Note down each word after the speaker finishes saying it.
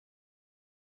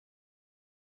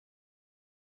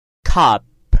cup,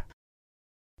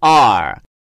 R,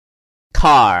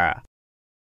 car,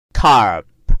 carp,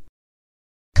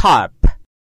 carp.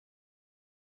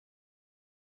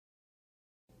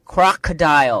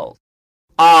 Crocodile,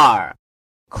 R,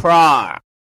 crar,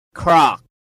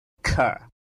 crocker,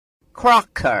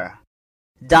 crocker.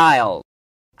 Dial,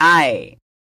 I,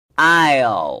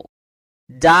 aisle,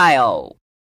 dial,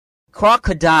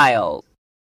 crocodile.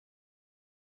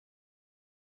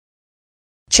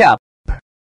 Chop,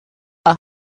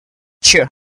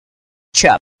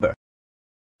 chopper,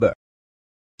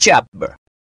 chopper.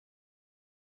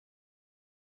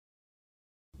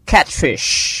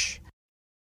 Catfish,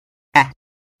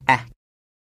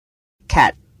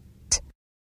 cat.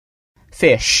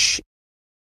 Fish,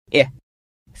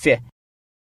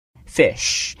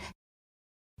 fish.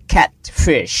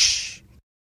 Catfish,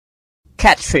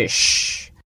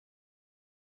 catfish.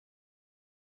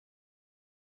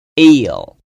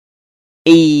 Eel,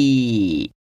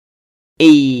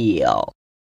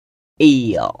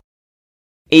 eel,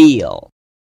 eel.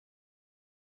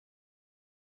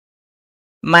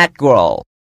 Mackerel,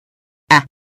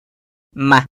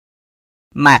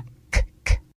 mackerel,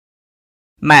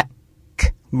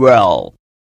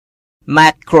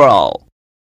 mackerel,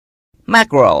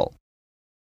 mackerel.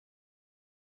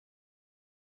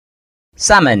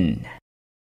 Salmon,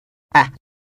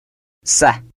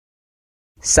 salmon,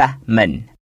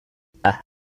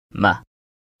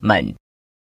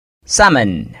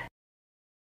 salmon.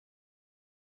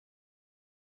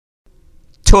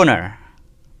 Tuner,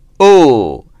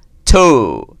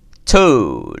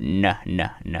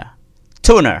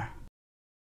 tuner.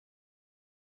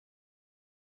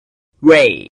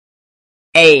 Ray,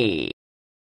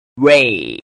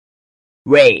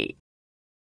 ray.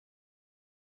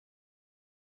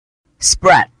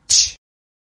 Sprat,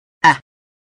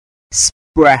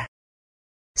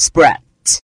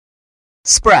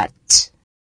 sprat.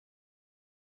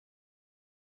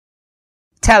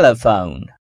 Telephone,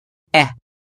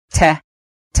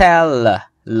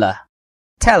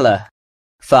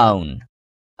 telephone.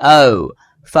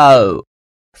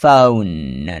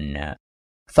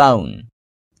 Phone,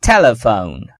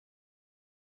 telephone.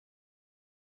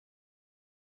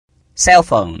 Cell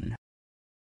phone,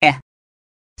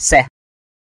 cell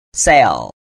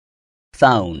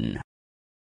phone.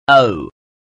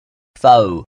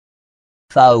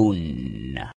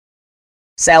 Phone,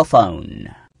 cell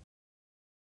phone.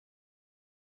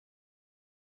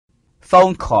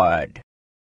 Phone card,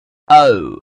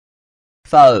 phone,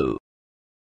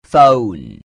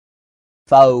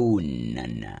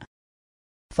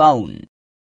 phone.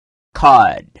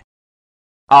 Card,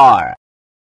 R,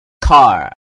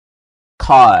 card.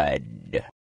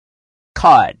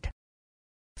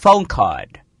 Phone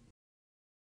card.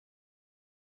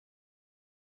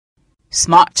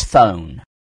 Smartphone,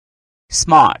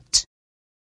 smart,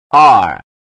 R,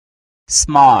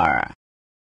 smart.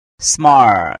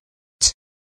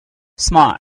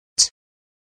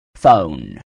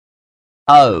 Phone,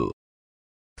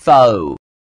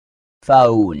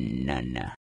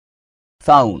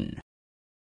 phone.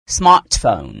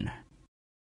 Smartphone.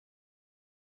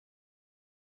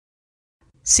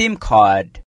 SIM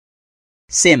card,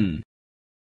 sim,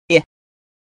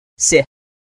 sim.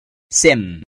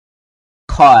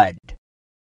 Card,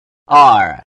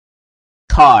 R,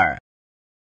 card.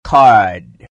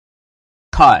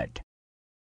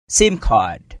 SIM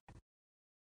card.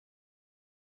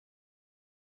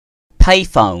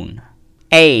 Payphone,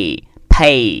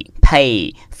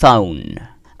 payphone.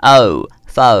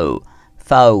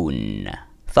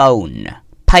 Phone.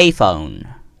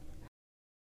 Payphone.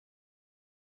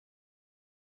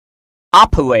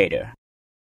 Operator,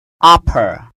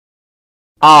 upper,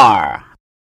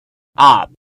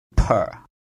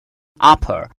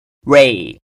 upper.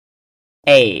 Ray,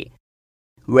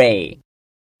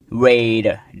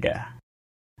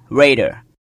 raider.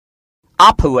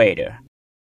 Operator.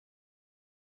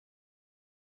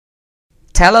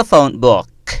 Telephone book,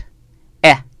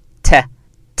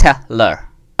 teller.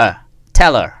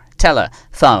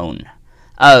 Phone,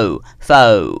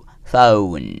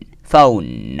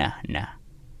 phone.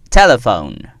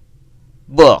 Telephone.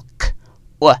 Book,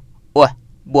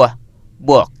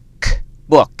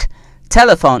 book.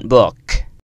 Telephone book.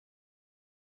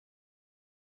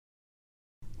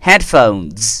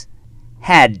 Headphones,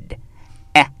 head.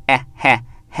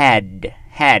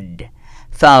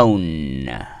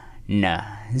 Phone,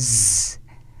 z.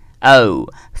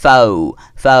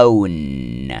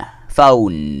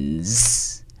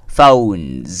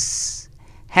 Phones.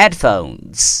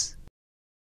 Headphones.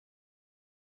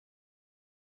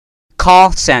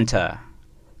 Call center,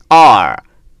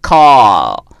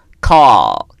 call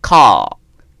call,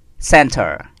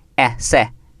 center,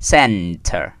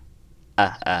 center,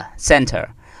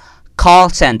 center, call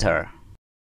center.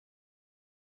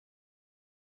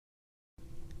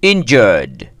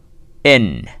 Injured,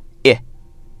 injured,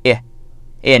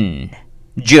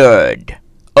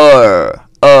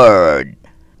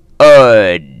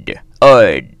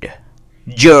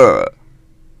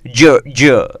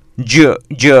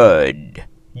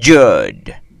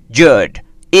 jud,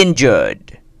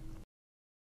 injured.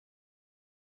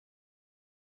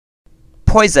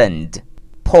 Poisoned,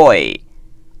 poisoned,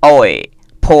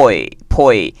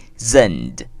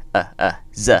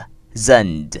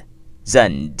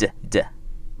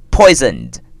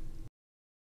 poisoned.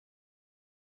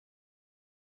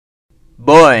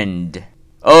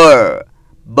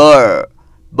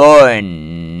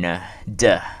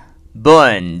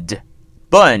 Burned,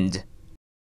 burned.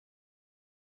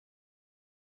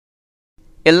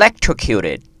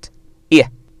 Electrocuted,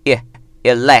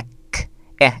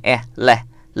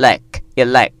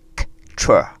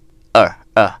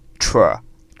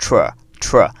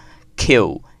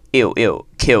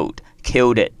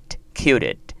 killed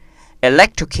it.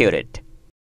 Electrocuted.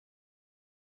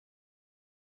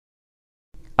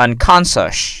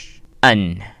 Unconscious,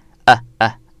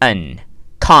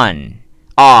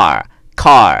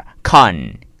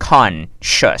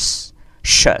 conscious,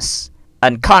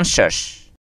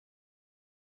 unconscious.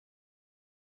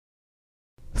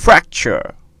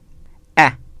 Fracture,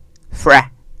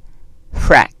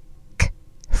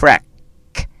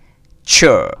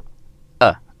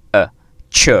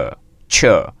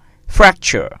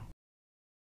 fracture.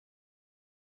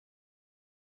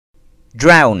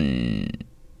 Drown,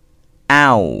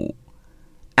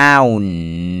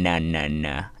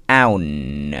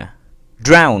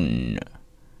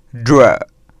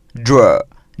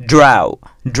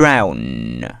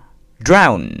 drown,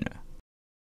 drown.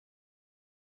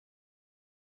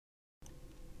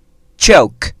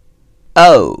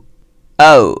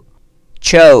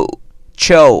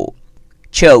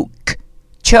 Choke,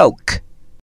 choke.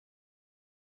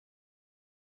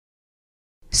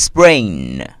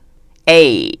 Sprain,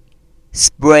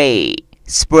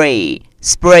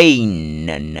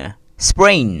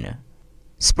 sprain.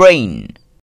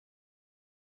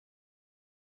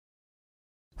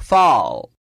 Fall,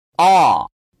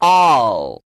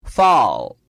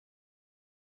 fall.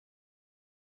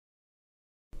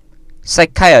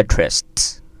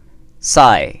 Psychiatrist,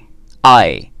 sigh,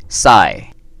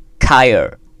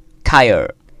 kire,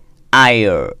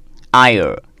 ire,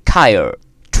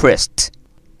 twist,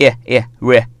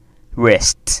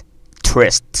 wrist,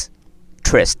 twist.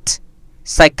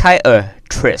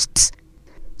 Psychiatrist.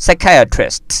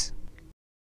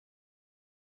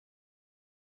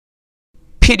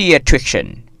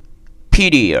 Pediatrician,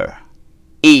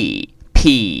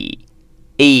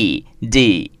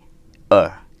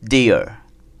 dear,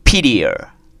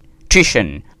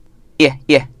 pediatrician,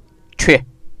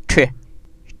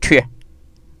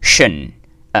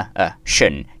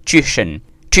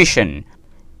 tuition,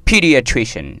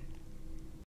 pediatrician.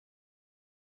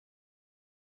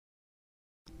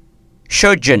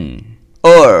 Surgeon,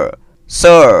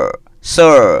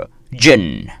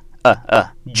 surgeon,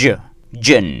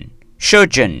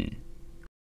 surgeon.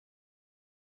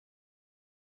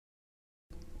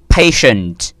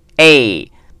 Patient,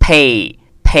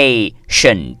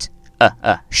 patient,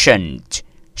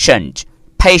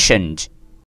 patient.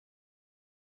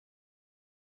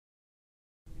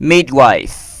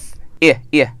 Midwife,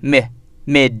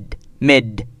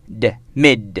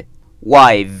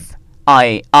 wife,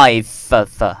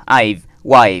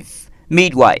 wife,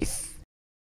 midwife.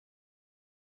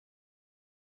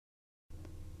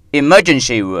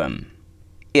 Emergency room,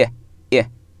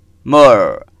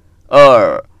 more,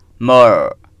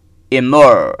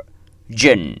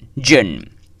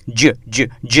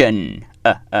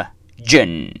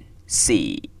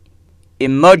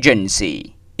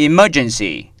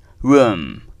 emergency,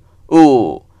 room,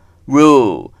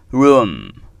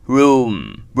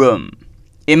 room,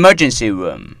 emergency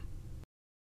room.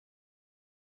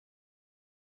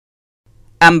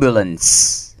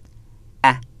 Ambulance,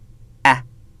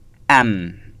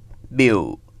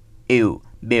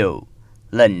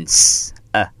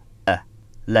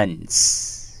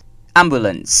 lens,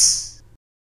 ambulance.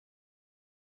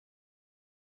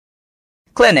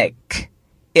 Clinic,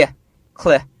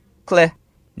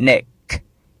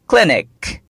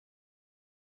 clinic.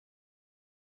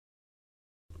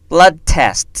 Blood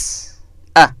tests,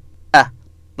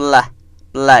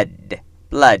 blood,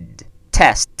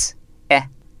 test,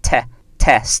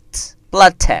 test,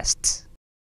 blood test.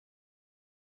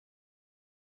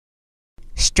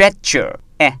 stretcher,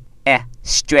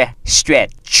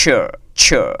 stretcher,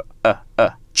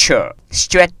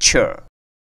 stretcher.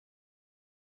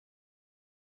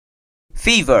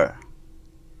 Fever,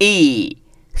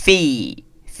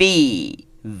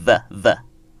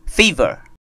 fever.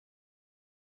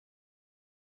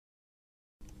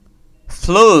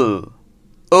 Flu,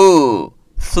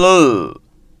 flu.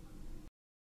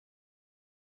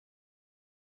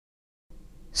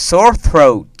 Sore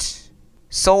throat,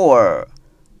 sore,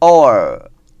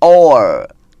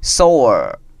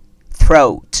 sore.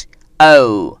 Throat,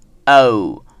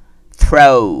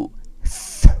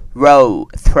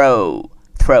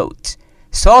 throat.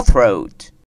 Sore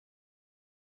throat.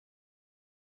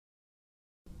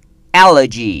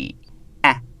 Allergy,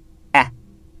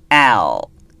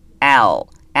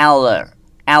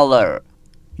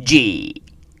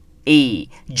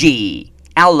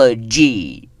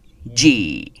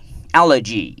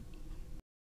 allergy.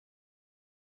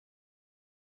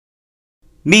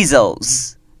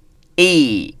 Measles,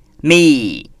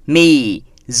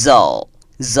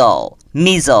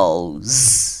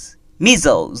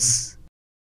 measles.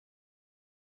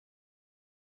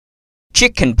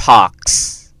 Chicken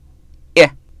pox,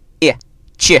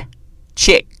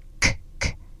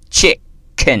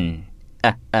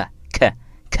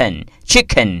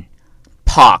 chicken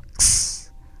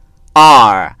pox.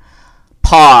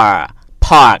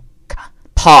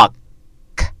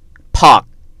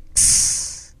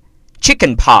 Pox.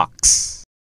 Chicken pox.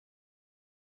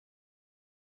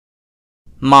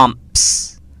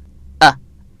 Mumps,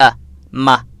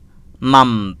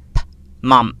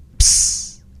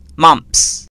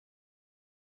 mumps.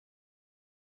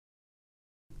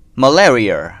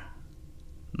 Malaria,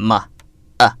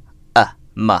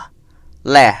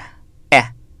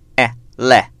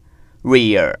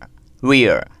 rear.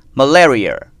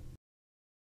 Malaria.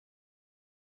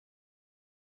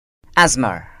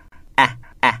 Asthma,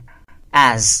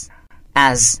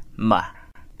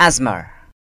 asthma.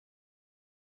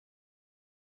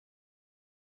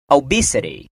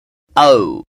 Obesity,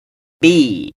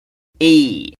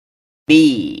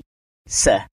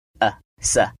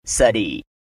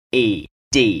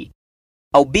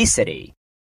 obesity.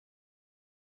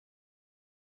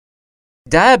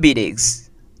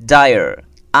 Diabetes, dire,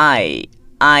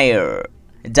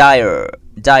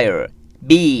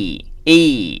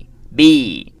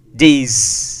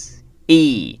 disease.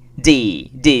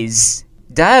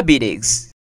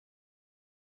 Diabetes.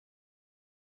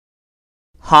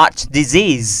 Heart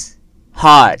disease,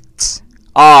 heart,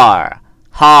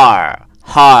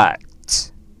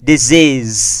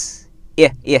 disease,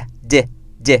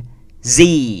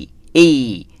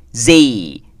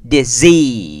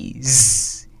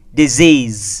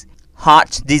 disease,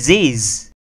 heart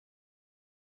disease.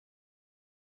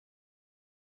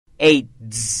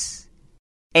 AIDS,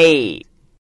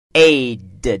 AIDS.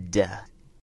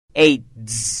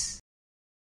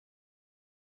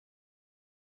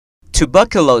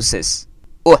 Tuberculosis,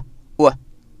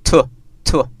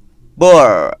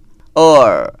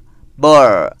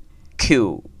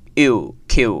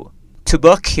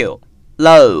 tubercle,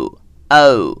 low,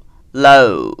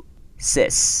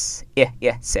 cis,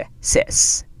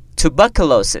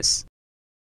 tuberculosis.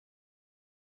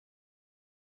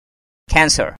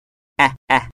 Cancer,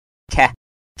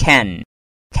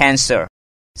 cancer,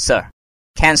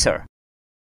 cancer.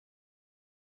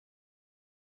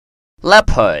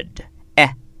 Leopard,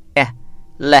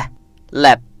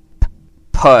 leopard,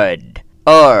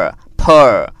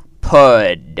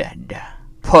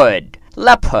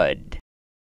 leopard.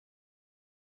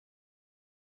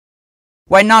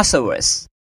 Rhinoceros,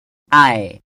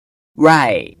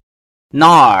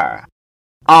 nar,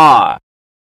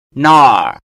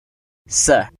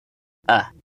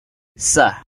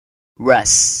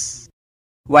 rus.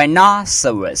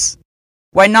 Rhinoceros.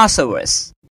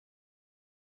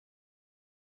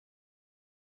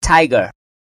 Tiger,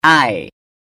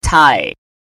 tiger.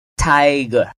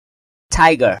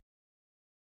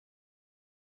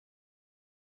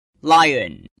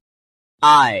 Lion,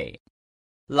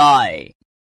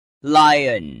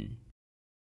 lion.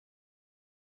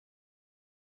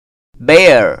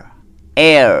 Bear,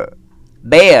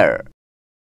 bear.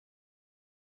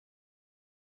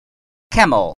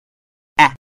 Camel,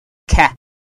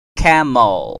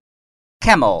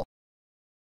 camel.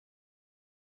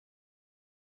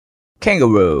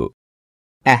 Kangaroo,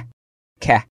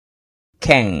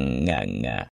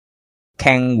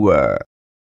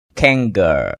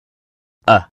 kangaroo.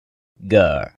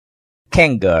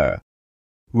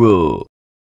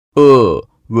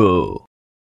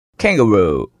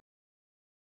 Kangaroo.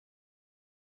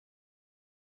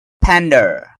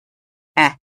 Panda,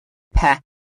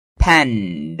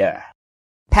 panda,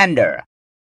 panda.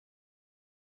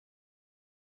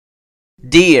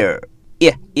 Deer,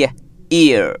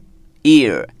 ear,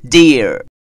 deer.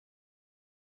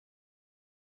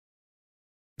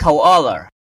 Koala,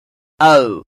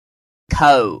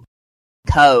 cow,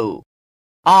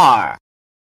 r,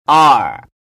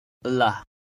 l.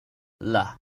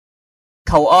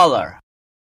 Koala.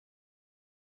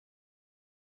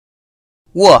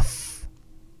 Wolf,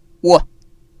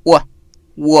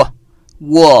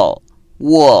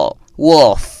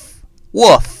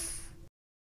 wolf.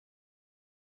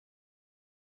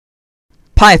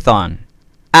 Python,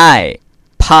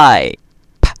 python,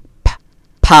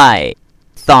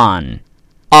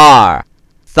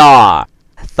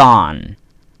 thon,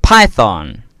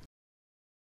 python.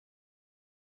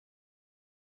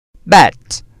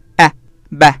 Bat,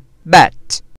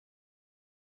 bat.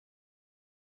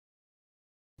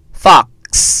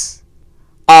 Fox,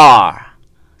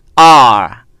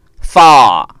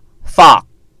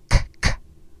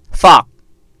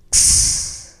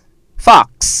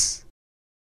 fox.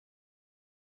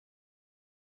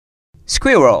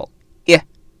 Squirrel,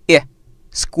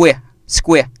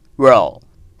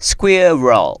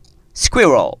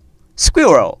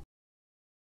 squirrel.